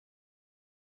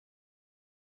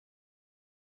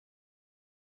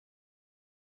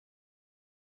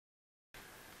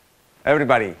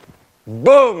Everybody,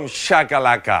 boom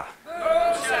shakalaka. Boom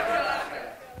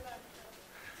shakalaka.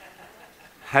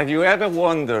 Have you ever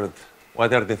wondered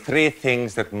what are the three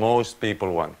things that most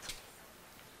people want?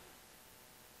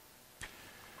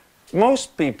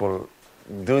 Most people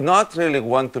do not really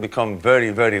want to become very,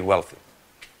 very wealthy.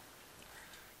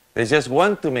 They just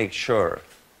want to make sure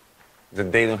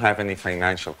that they don't have any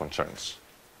financial concerns.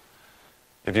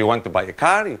 If you want to buy a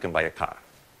car, you can buy a car.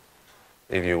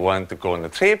 If you want to go on a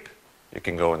trip, you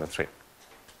can go on a trip.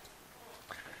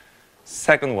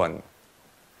 Second one,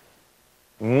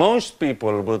 most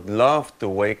people would love to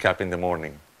wake up in the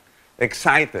morning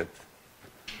excited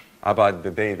about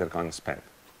the day they're going to spend.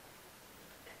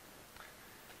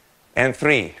 And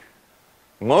three,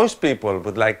 most people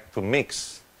would like to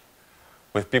mix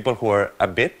with people who are a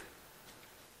bit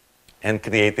and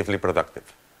creatively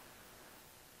productive.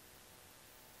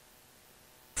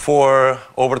 For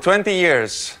over 20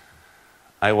 years,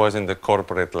 I was in the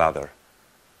corporate ladder.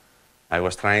 I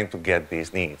was trying to get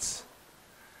these needs.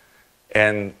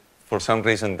 And for some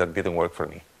reason, that didn't work for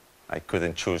me. I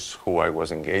couldn't choose who I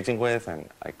was engaging with, and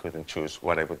I couldn't choose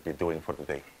what I would be doing for the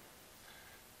day.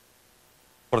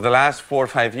 For the last 4 or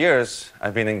 5 years,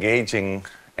 I've been engaging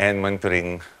and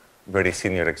mentoring very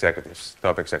senior executives,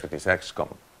 top executives,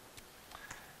 ex-com.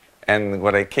 And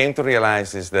what I came to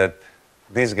realize is that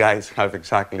these guys have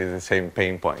exactly the same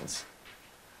pain points.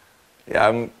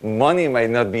 Yeah, money might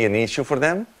not be an issue for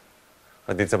them,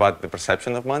 but it's about the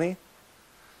perception of money.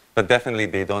 But definitely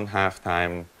they don't have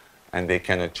time and they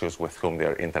cannot choose with whom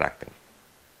they're interacting.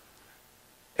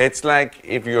 It's like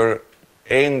if you're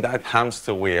in that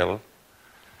hamster wheel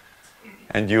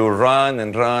and you run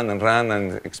and run and run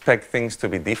and expect things to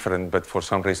be different, but for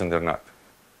some reason they're not.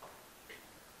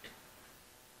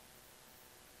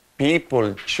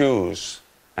 People choose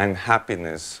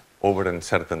unhappiness over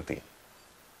uncertainty.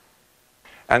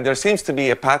 And there seems to be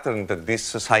a pattern that this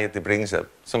society brings up,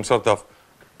 some sort of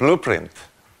blueprint.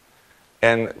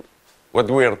 And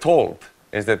what we are told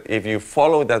is that if you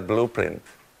follow that blueprint,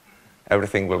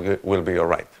 everything will be all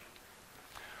right.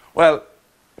 Well,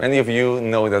 many of you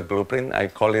know that blueprint. I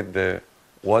call it the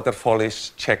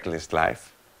waterfallish checklist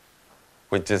life,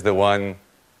 which is the one: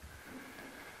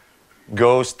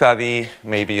 go study,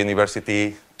 maybe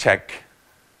university, check.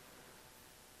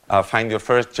 Find your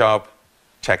first job,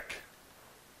 check.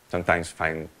 Sometimes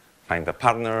find a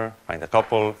partner, find a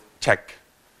couple, check.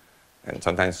 And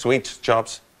sometimes switch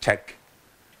jobs, check.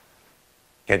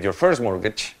 Get your first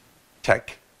mortgage,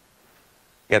 check.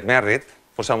 Get married,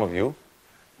 for some of you,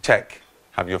 check.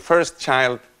 Have your first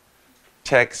child,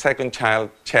 check. Second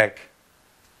child, check.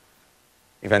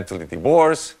 Eventually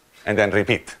divorce, and then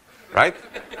repeat, right?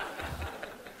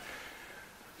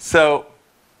 So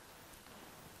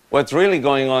what's really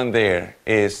going on there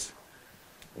is,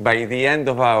 by the end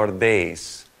of our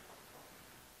days,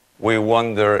 we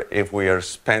wonder if we are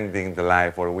spending the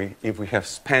life, or if we have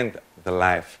spent the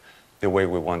life the way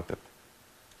we wanted.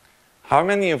 How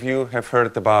many of you have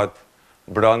heard about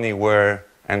Bronnie Ware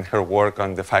and her work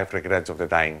on the 5 regrets of the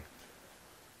dying?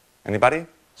 Anybody?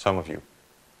 Some of you.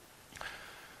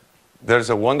 There's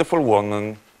a wonderful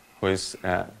woman who is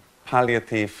a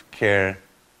palliative care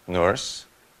nurse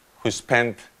who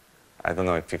spent, I don't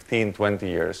know, 15, 20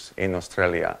 years in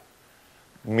Australia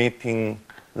meeting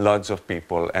lots of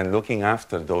people and looking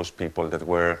after those people that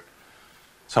were,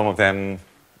 some of them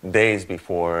days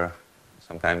before,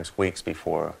 sometimes weeks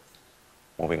before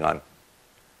moving on.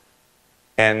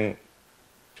 And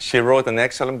she wrote an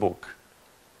excellent book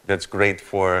that's great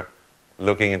for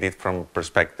looking at it from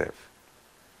perspective,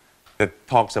 that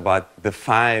talks about the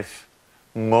 5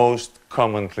 most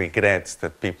common regrets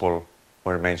that people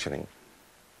were mentioning.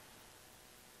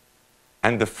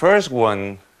 And the first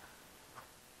one,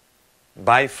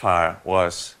 by far,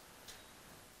 was,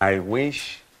 I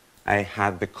wish I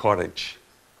had the courage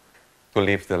to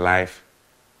live the life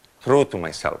true to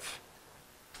myself,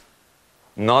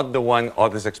 not the one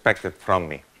others expected from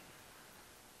me.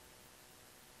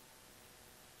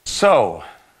 So,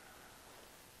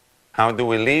 how do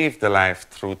we live the life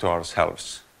true to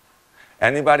ourselves?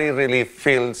 Anybody really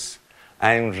feels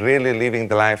I'm really living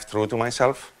the life true to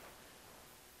myself?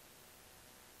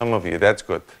 Some of you, that's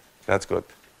good. That's good.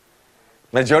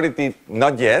 Majority,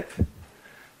 not yet.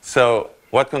 So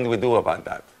what can we do about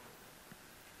that?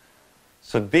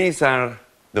 So these are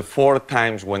the 4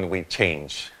 times when we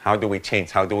change. How do we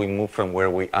change? How do we move from where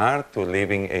we are to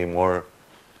living a more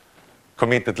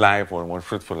committed life or more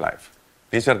fruitful life?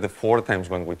 These are the 4 times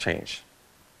when we change.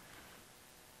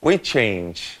 We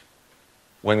change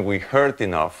when we hurt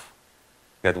enough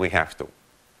that we have to.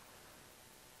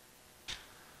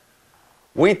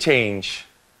 We change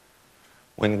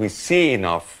when we see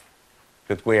enough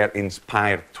that we are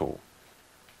inspired to.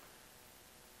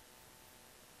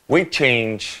 We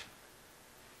change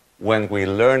when we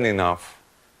learn enough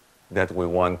that we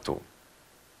want to.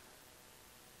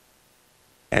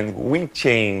 And we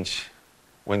change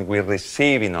when we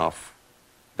receive enough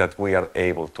that we are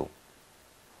able to.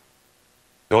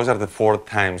 Those are the 4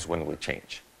 times when we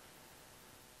change.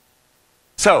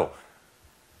 So,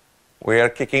 we are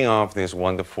kicking off this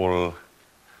wonderful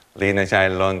Lean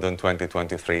Agile London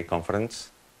 2023 conference.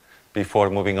 Before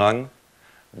moving on,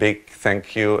 big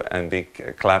thank you and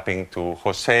big clapping to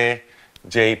Jose,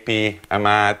 JP,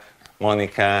 Ahmad,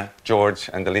 Monica, George,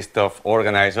 and the list of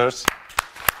organizers.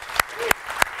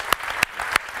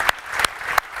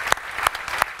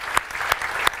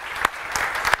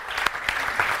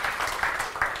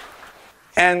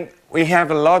 And we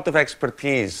have a lot of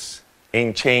expertise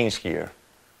in change here.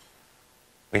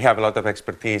 We have a lot of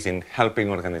expertise in helping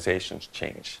organizations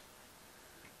change.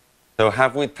 So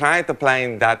have we tried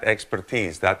applying that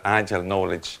expertise, that Agile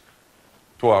knowledge,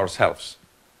 to ourselves?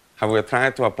 Have we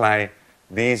tried to apply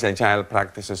these Agile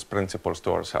practices, principles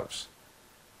to ourselves?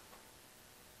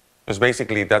 Because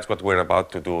basically that's what we're about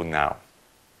to do now.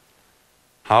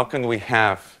 How can we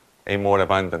have a more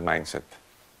abundant mindset,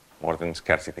 more than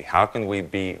scarcity? How can we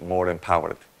be more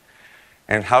empowered?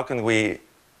 And how can we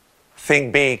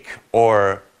think big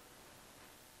or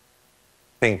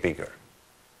think bigger?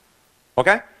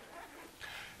 Okay?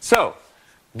 So,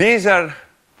 these are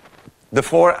the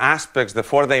 4 aspects, the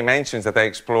 4 dimensions that I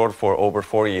explored for over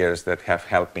 4 years that have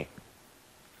helped me.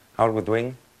 How are we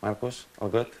doing, Marcus? All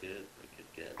good? Good.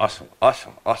 Awesome,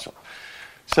 awesome, awesome.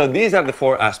 So these are the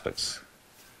 4 aspects.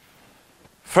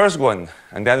 First one,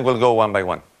 and then we'll go one by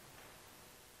one.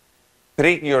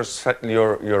 Trick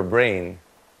your brain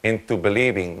into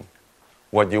believing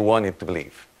what you want it to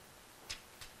believe.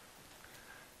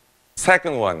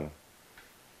 Second one,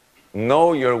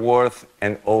 know your worth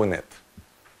and own it.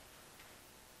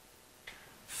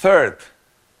 Third,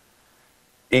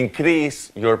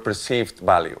 increase your perceived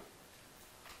value.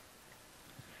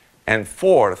 And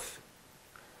fourth,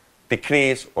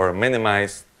 decrease or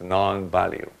minimize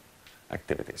non-value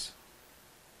activities.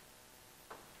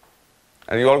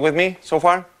 Are you all with me so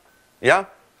far? Yeah?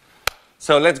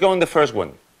 So let's go on the first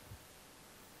one.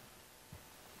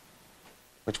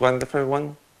 Which one is the first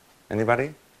one?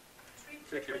 Anybody?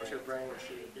 Trick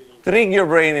your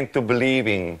brain into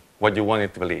believing what you want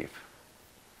it to believe.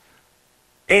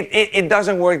 It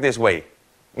doesn't work this way.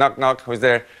 Knock, knock, who's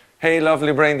there? Hey,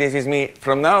 lovely brain, this is me.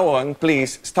 From now on,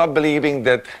 please stop believing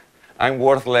that I'm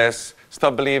worthless.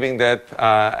 Stop believing that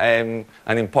I'm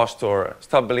an impostor.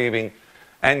 Stop believing,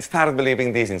 and start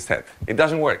believing this instead. It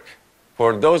doesn't work.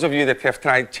 For those of you that have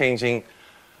tried changing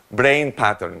brain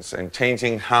patterns and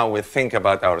changing how we think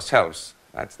about ourselves,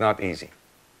 that's not easy.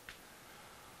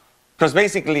 Because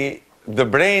basically, the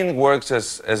brain works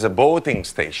as a voting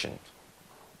station.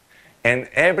 And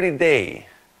every day,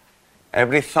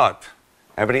 every thought,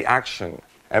 every action,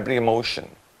 every emotion,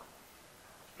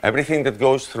 everything that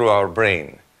goes through our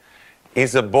brain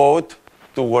is a vote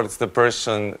towards the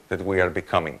person that we are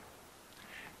becoming.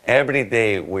 Every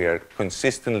day, we are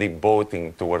consistently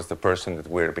voting towards the person that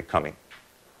we are becoming.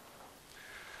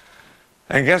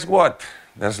 And guess what?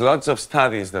 There's lots of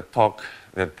studies that talk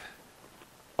that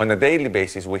on a daily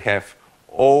basis, we have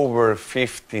over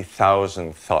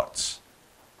 50,000 thoughts.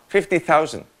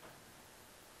 50,000.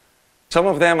 Some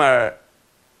of them are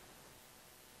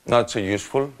not so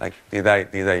useful, like did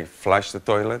I flush the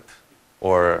toilet?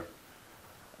 Or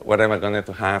what am I going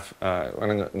to have, what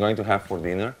am I going to have for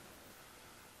dinner?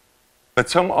 But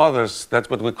some others, that's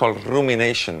what we call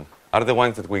rumination, are the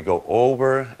ones that we go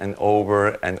over and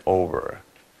over and over.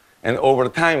 And over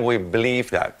time, we believe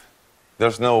that.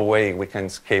 There's no way we can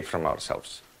escape from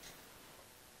ourselves.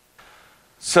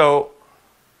 So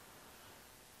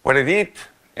what I did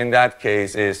in that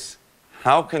case is,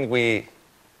 how can we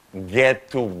get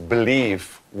to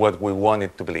believe what we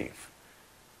wanted to believe?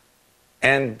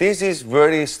 And this is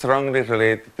very strongly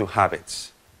related to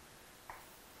habits.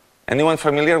 Anyone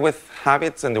familiar with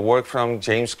habits and the work from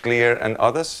James Clear and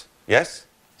others? Yes?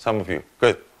 Some of you.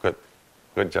 Good, good.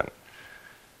 Good, John.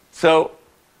 So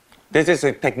this is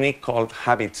a technique called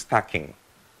habit stacking.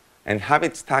 And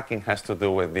habit stacking has to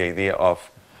do with the idea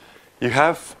of you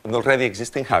have an already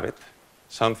existing habit,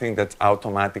 something that's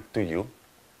automatic to you.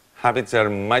 Habits are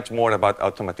much more about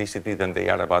automaticity than they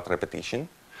are about repetition.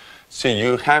 So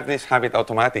you have this habit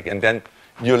automatic, and then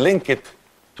you link it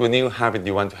to a new habit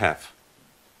you want to have.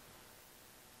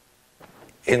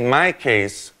 In my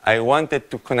case, I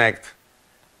wanted to connect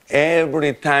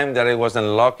every time that I was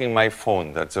unlocking my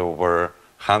phone, that's over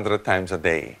 100 times a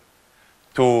day,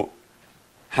 to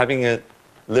having a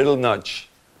little nudge,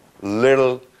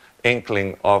 little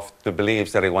inkling of the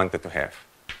beliefs that I wanted to have.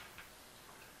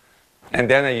 And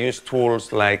then I used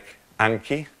tools like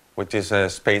Anki, which is a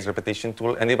space repetition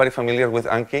tool. Anybody familiar with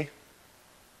Anki?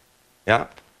 Yeah?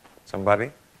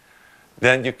 Somebody?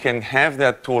 Then you can have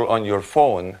that tool on your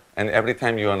phone, and every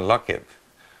time you unlock it,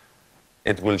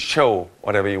 it will show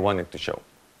whatever you want it to show.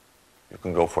 You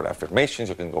can go for affirmations,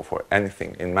 you can go for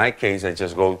anything. In my case, I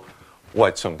just go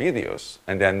watch some videos,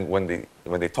 and then when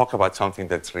they talk about something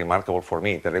that's remarkable for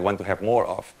me, that I want to have more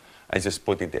of, I just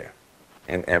put it there.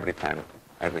 And every time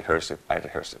I rehearse it, I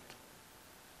rehearse it.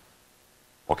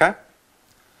 Okay?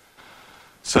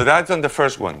 So that's on the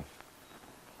first one.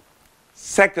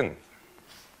 Second,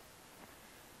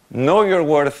 know your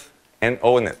worth and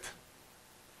own it.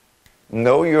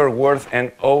 Know your worth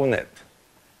and own it.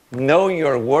 Know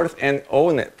your worth and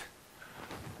own it.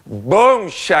 Boom,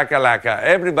 shakalaka,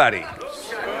 everybody.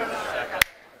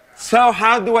 So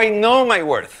how do I know my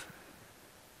worth?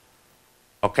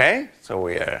 Okay, so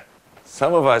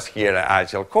some of us here are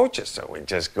Agile coaches, so we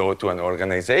just go to an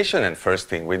organization and first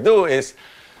thing we do is,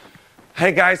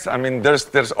 hey guys, I mean,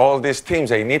 there's all these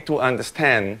teams. I need to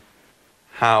understand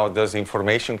how does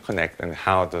information connect and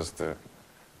how does the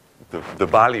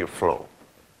value flow.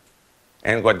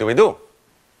 And what do?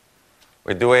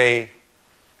 We do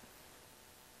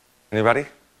anybody?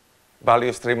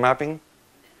 Value stream mapping?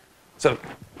 So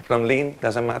from Lean,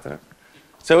 doesn't matter.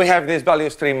 So we have this value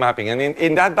stream mapping. And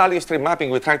in that value stream mapping,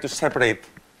 we try to separate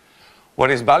what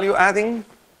is value adding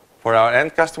for our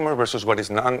end customer versus what is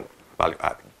non-value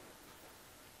adding.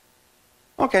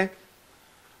 Okay.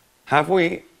 Have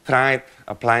we tried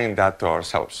applying that to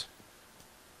ourselves?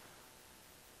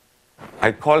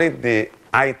 I call it the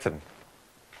item.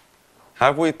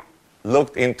 Have we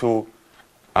looked into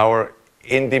our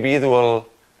individual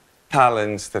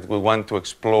talents that we want to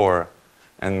explore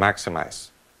and maximize?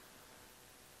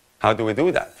 How do we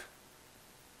do that?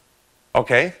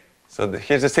 Okay, so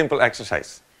here's a simple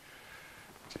exercise.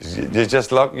 You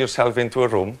just lock yourself into a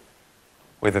room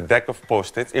with a deck of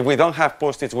Post-its. If we don't have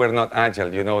Post-its, we're not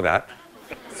Agile, you know that.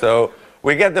 So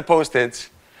we get the Post-its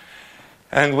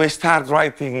and we start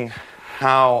writing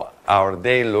how our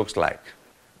day looks like.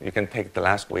 You can take the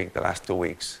last week, the last 2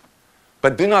 weeks.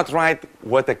 But do not write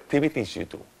what activities you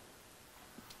do.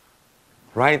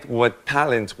 Write what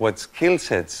talents, what skill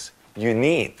sets you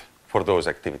need for those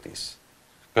activities.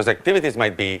 Because activities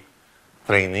might be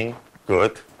training,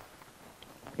 good,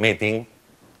 meeting,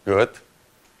 good.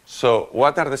 So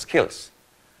what are the skills?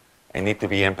 I need to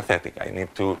be empathetic. I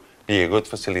need to be a good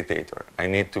facilitator. I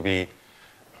need to be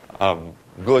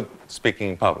good speaking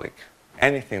in public.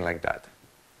 Anything like that.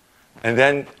 And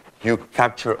then you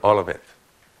capture all of it.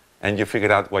 And you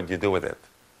figure out what you do with it.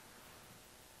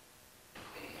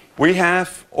 We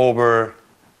have over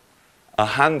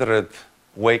 100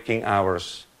 waking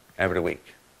hours every week.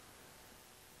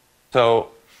 So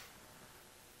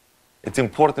it's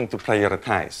important to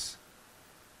prioritize.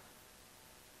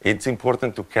 It's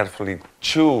important to carefully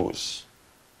choose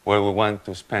where we want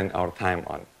to spend our time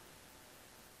on.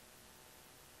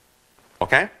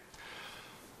 Okay?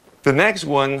 The next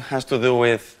one has to do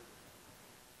with,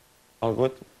 all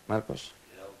good, Marcos?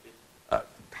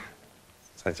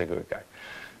 Such a good guy.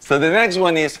 So the next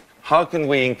one is, how can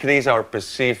we increase our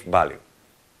perceived value?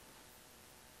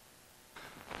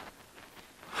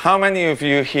 How many of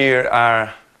you here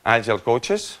are Agile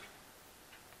coaches?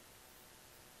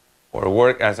 Or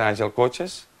work as Agile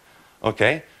coaches?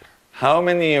 Okay. How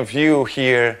many of you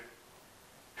here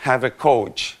have a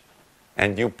coach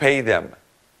and you pay them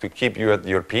to keep you at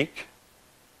your peak?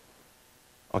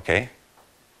 Okay.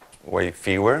 Way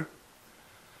fewer.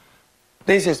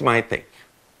 This is my take.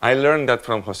 I learned that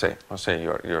from Jose. Jose,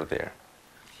 you're there.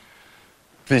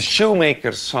 The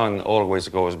shoemaker's son always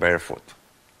goes barefoot.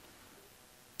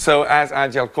 So as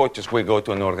Agile coaches, we go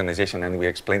to an organization and we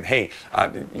explain, hey,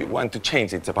 you want to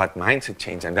change. It's about mindset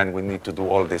change. And then we need to do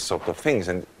all these sort of things.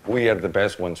 And we are the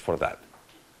best ones for that.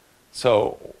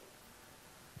 So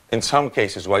in some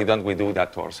cases, why don't we do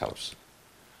that to ourselves?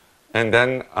 And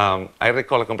then I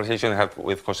recall a conversation I had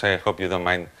with Jose. I hope you don't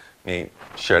mind me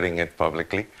sharing it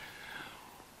publicly.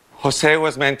 Jose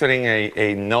was mentoring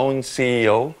a known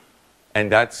CEO.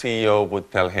 And that CEO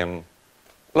would tell him,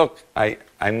 look,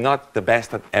 I'm not the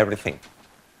best at everything,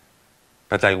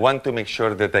 but I want to make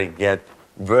sure that I get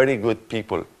very good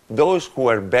people, those who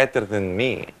are better than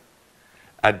me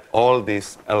at all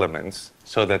these elements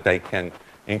so that I can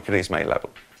increase my level.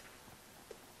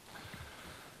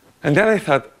 And then I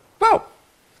thought, wow,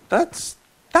 that's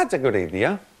a good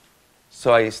idea.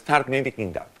 So I start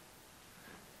mimicking that.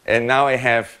 And now I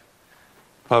have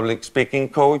public speaking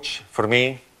coach for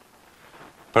me,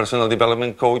 personal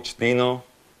development coach Dino,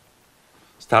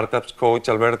 startups coach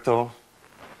Alberto,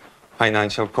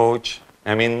 financial coach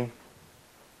Emin,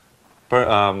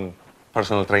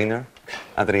 personal trainer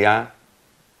Adrià.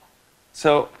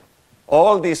 So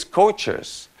all these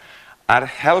coaches are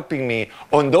helping me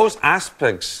on those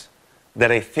aspects that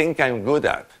I think I'm good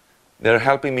at. They're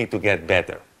helping me to get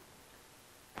better.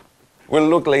 We'll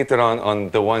look later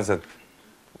on the ones that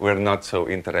we're not so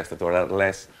interested or are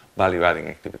less value-adding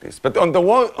activities. But on the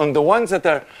ones that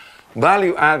are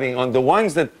value-adding, on the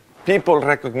ones that people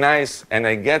recognize and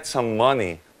I get some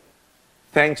money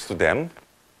thanks to them,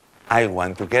 I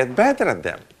want to get better at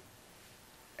them.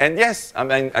 And yes, I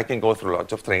mean, I can go through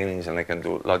lots of trainings and I can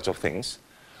do lots of things.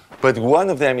 But one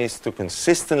of them is to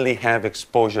consistently have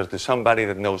exposure to somebody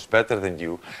that knows better than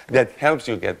you, that helps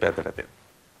you get better at it.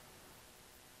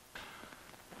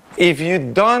 If you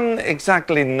don't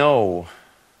exactly know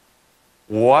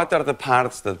what are the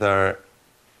parts that are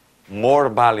more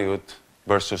valued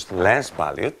versus less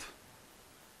valued,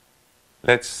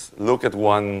 let's look at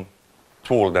one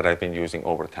tool that I've been using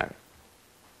over time.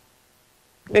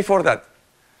 Before that,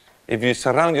 if you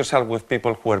surround yourself with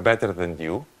people who are better than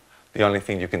you, the only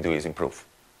thing you can do is improve.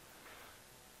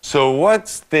 So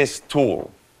what's this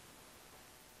tool?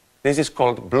 This is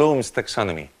called Bloom's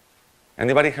taxonomy.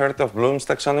 Anybody heard of Bloom's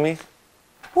taxonomy?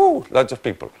 Woo, lots of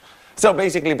people. So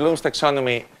basically, Bloom's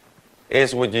taxonomy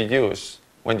is what you use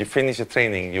when you finish a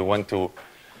training. You want to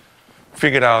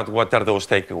figure out what are those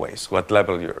takeaways, what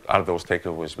level are those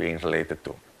takeaways being related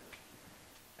to.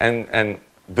 And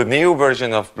the new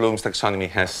version of Bloom's taxonomy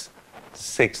has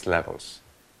 6 levels.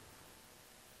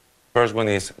 First one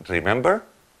is remember,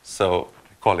 so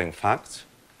recalling facts.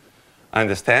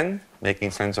 Understand,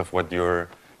 making sense of what you're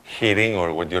hearing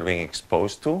or what you're being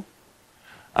exposed to.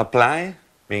 Apply,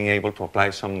 being able to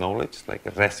apply some knowledge, like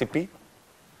a recipe.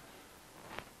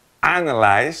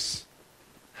 Analyze,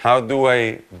 how do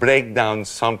I break down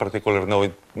some particular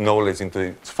knowledge into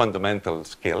its fundamental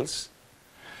skills.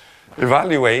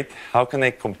 Evaluate, how can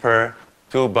I compare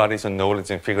 2 bodies of knowledge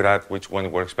and figure out which one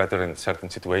works better in a certain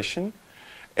situation.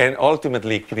 And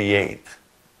ultimately, create.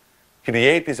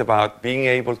 Create is about being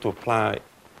able to apply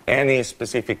any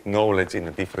specific knowledge in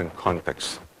a different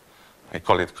context. I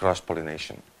call it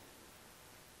cross-pollination.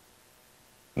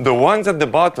 The ones at the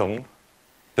bottom,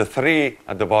 the 3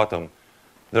 at the bottom,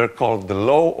 they're called the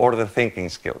low-order thinking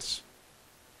skills.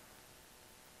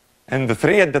 And the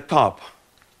 3 at the top,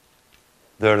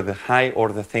 they're the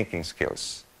high-order thinking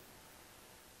skills.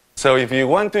 So if you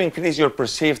want to increase your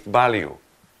perceived value,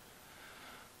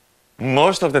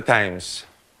 most of the times,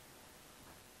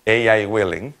 AI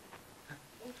willing,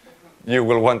 you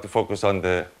will want to focus on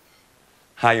the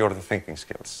high-order thinking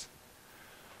skills.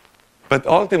 But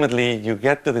ultimately, you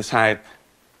get to decide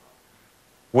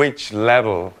which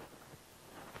level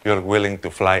you're willing to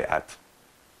fly at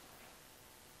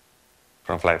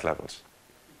from flight levels.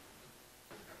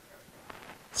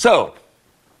 So,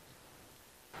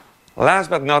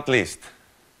 last but not least,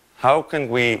 how can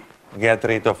we get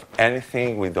rid of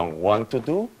anything we don't want to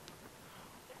do,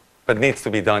 but needs to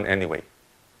be done anyway?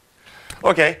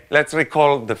 Okay, let's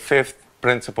recall the 5th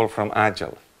principle from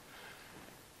Agile.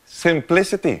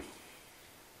 Simplicity.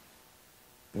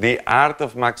 The art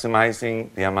of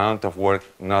maximizing the amount of work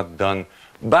not done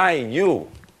by you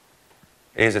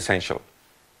is essential.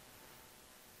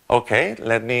 Okay,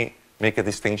 let me make a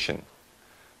distinction.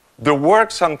 The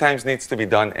work sometimes needs to be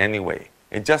done anyway.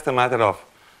 It's just a matter of,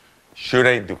 should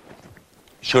I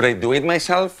do it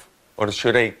myself or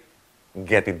should I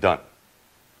get it done?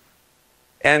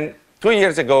 And 2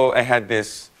 years ago, I had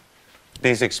this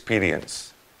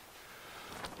experience.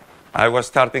 I was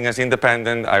starting as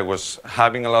independent. I was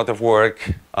having a lot of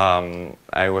work.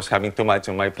 I was having too much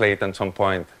on my plate at some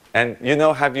point. And you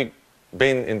know, have you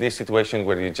been in this situation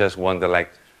where you just wonder, like,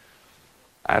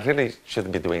 I really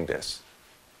shouldn't be doing this?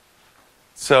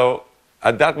 So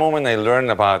at that moment, I learned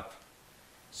about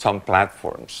some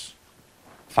platforms,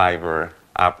 Fiverr,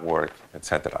 Upwork,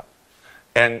 etc.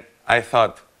 And I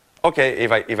thought, okay,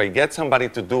 if I get somebody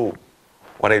to do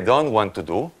what I don't want to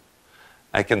do,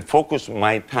 I can focus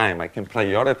my time, I can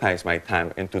prioritize my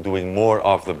time into doing more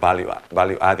of the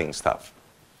value-adding stuff.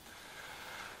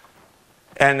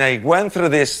 And I went through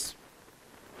this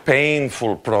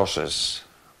painful process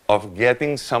of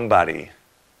getting somebody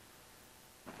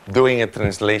doing a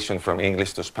translation from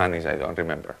English to Spanish, I don't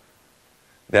remember,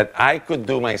 that I could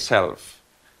do myself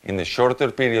in a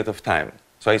shorter period of time.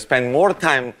 So I spent more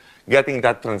time getting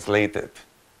that translated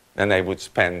than I would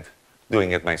spend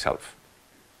doing it myself.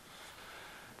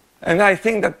 And I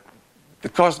think that the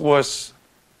cost was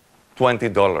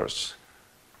 $20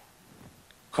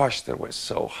 gosh, that was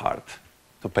so hard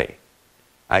to pay.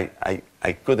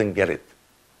 I couldn't get it.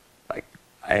 Like,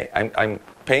 I'm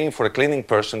paying for a cleaning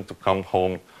person to come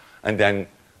home and then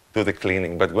do the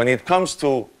cleaning. But when it comes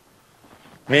to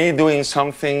me doing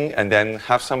something and then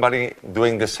have somebody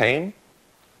doing the same,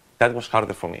 that was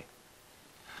harder for me.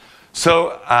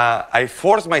 So I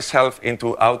forced myself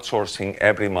into outsourcing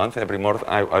every month. Every month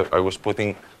I was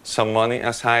putting some money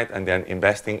aside and then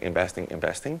investing.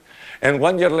 And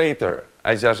 1 year later,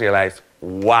 I just realized,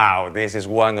 wow, this is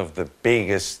one of the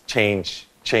biggest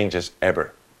changes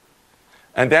ever.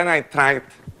 And then I tried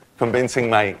convincing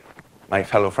my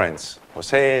fellow friends,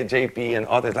 Jose, JP, and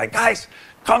others, like, guys,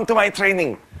 come to my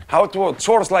training, how to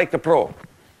outsource like a pro.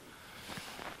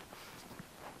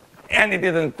 And it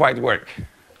didn't quite work.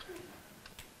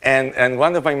 And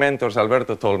one of my mentors,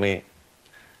 Alberto, told me,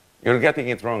 you're getting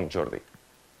it wrong, Jordi.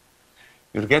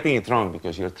 You're getting it wrong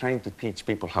because you're trying to teach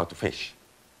people how to fish.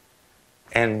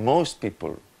 And most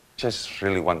people just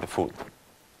really want the food.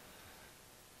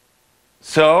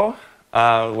 So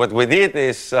what we did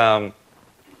is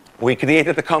we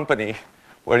created a company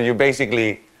where you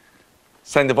basically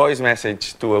send a voice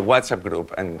message to a WhatsApp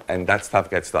group and that stuff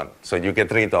gets done. So you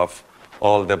get rid of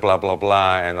all the blah, blah,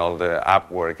 blah, and all the app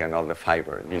work and all the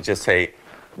fiber. You just say,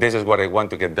 this is what I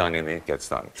want to get done, and it gets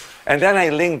done. And then I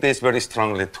linked this very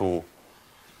strongly to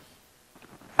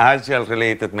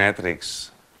Agile-related metrics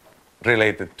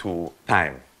related to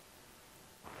time.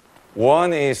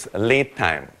 One is lead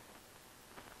time.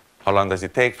 How long does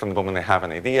it take from the moment I have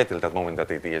an idea till that moment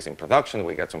that idea is in production,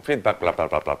 we get some feedback, blah, blah,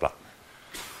 blah, blah, blah.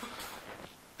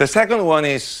 The second one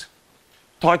is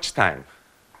touch time.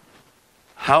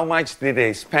 How much did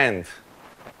they spend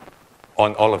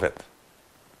on all of it?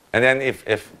 And then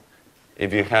if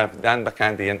you have Dan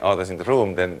Bacanti and others in the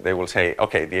room, then they will say,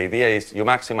 okay, the idea is you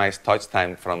maximize touch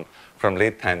time from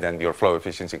lead time, then your flow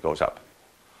efficiency goes up.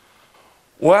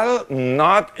 Well,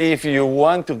 not if you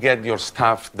want to get your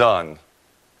stuff done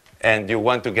and you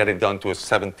want to get it done to a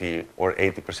 70 or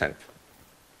 80%.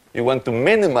 You want to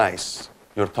minimize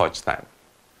your touch time.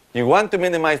 You want to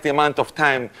minimize the amount of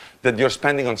time that you're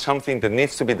spending on something that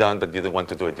needs to be done, but you don't want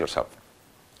to do it yourself.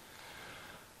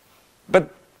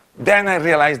 But then I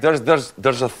realized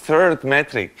there's a third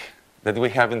metric that we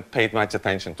haven't paid much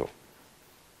attention to.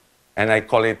 And I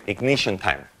call it ignition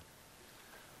time.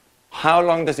 How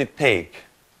long does it take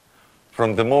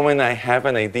from the moment I have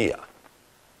an idea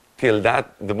till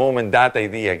the moment that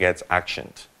idea gets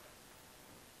actioned?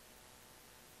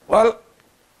 Well,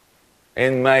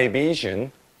 in my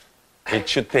vision, it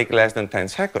should take less than 10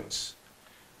 seconds.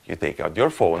 You take out your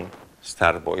phone,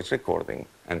 start voice recording,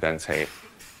 and then say,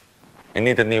 I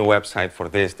need a new website for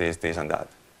this, this, this, and that.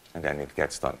 And then it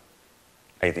gets done,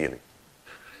 ideally.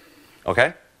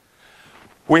 Okay?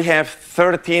 We have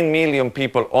 13 million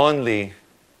people only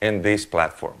in this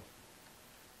platform.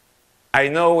 I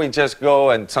know we just go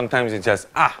and sometimes it's just,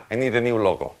 I need a new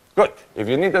logo. Good. If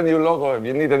you need a new logo, if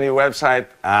you need a new website,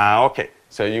 okay.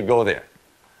 So you go there.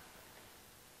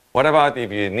 What about if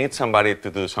you need somebody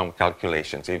to do some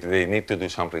calculations, if they need to do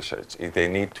some research, if they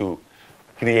need to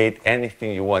create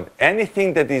anything you want,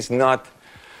 anything that is not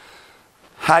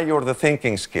high order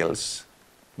thinking skills,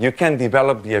 you can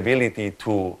develop the ability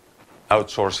to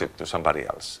outsource it to somebody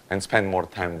else and spend more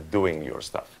time doing your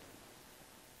stuff.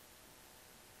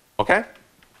 Okay?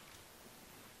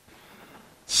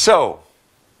 So,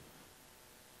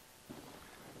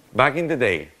 back in the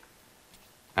day,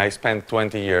 I spent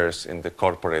 20 years in the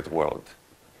corporate world.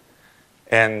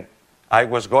 And I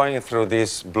was going through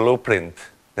this blueprint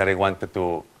that I wanted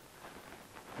to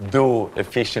do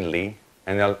efficiently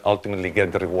and ultimately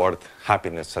get the reward,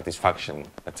 happiness, satisfaction,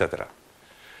 etc.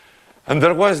 And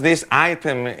there was this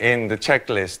item in the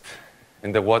checklist,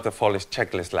 in the waterfallist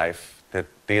checklist life, that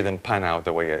didn't pan out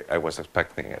the way I was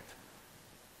expecting it.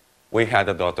 We had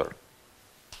a daughter.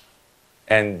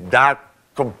 And that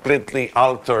completely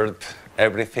altered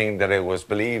everything that I was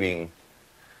believing.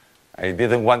 I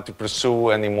didn't want to pursue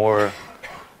any more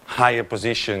higher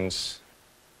positions.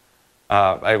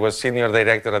 I was senior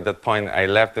director at that point. I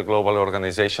left the global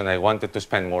organization. I wanted to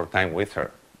spend more time with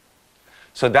her.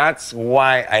 So that's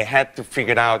why I had to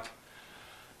figure out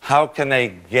how can I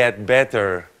get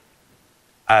better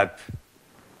at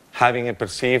having a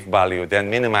perceived value than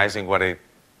minimizing what I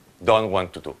don't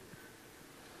want to do.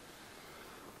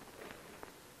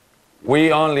 We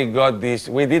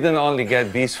didn't only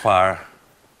get this far,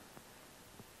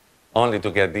 only to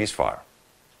get this far.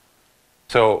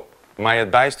 So my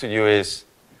advice to you is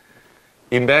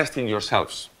invest in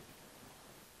yourselves.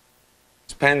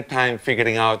 Spend time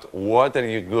figuring out what are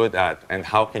you good at and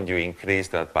how can you increase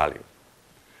that value.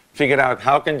 Figure out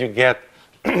how can you get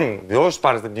those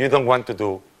parts that you don't want to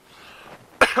do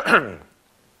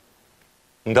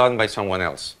done by someone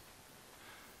else.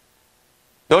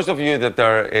 Those of you that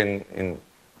are in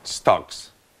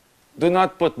stocks, do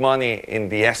not put money in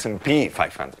the S&P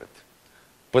 500.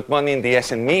 Put money in the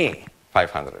SME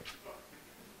 500.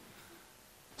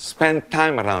 Spend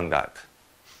time around that.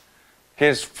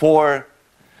 Here's 4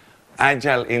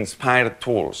 Agile-inspired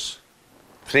tools.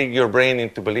 Trick your brain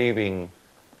into believing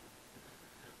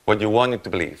what you want it to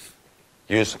believe.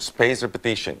 Use spaced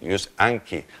repetition. Use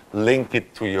Anki. Link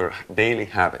it to your daily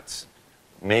habits.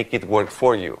 Make it work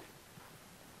for you.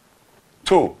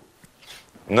 2,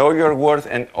 know your worth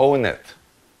and own it.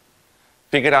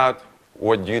 Figure out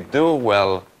what you do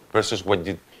well versus what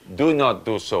you do not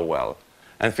do so well,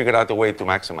 and figure out a way to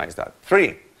maximize that.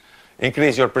 3,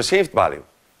 increase your perceived value.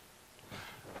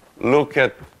 Look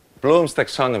at Bloom's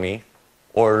taxonomy,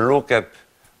 or look at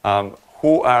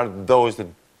who are those that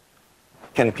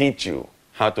can teach you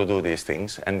how to do these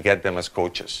things, and get them as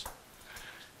coaches.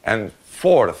 And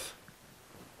 4th,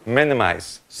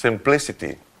 minimize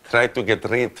simplicity. Try to get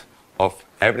rid of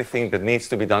everything that needs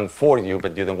to be done for you,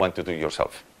 but you don't want to do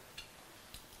yourself.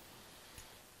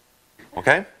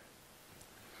 Okay?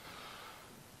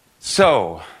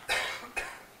 So,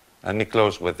 let me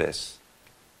close with this.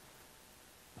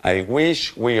 I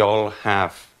wish we all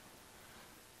have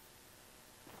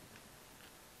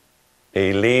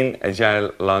a lean,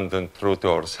 agile London true to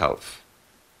ourselves.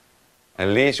 I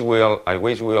wish we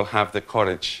all have the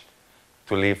courage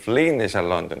to live lean, agile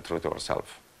London true to ourselves.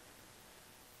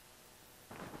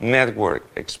 Network,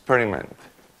 experiment,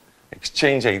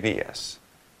 exchange ideas,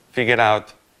 figure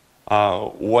out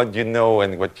what you know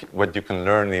and what you can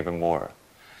learn even more.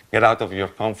 Get out of your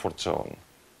comfort zone.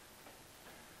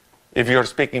 If you're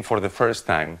speaking for the first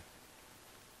time,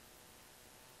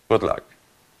 good luck.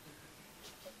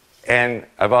 And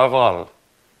above all,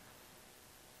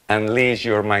 unleash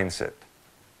your mindset.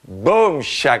 Boom,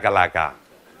 shakalaka.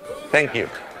 Thank you.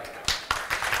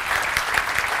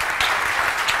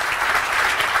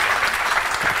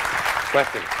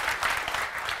 Questions?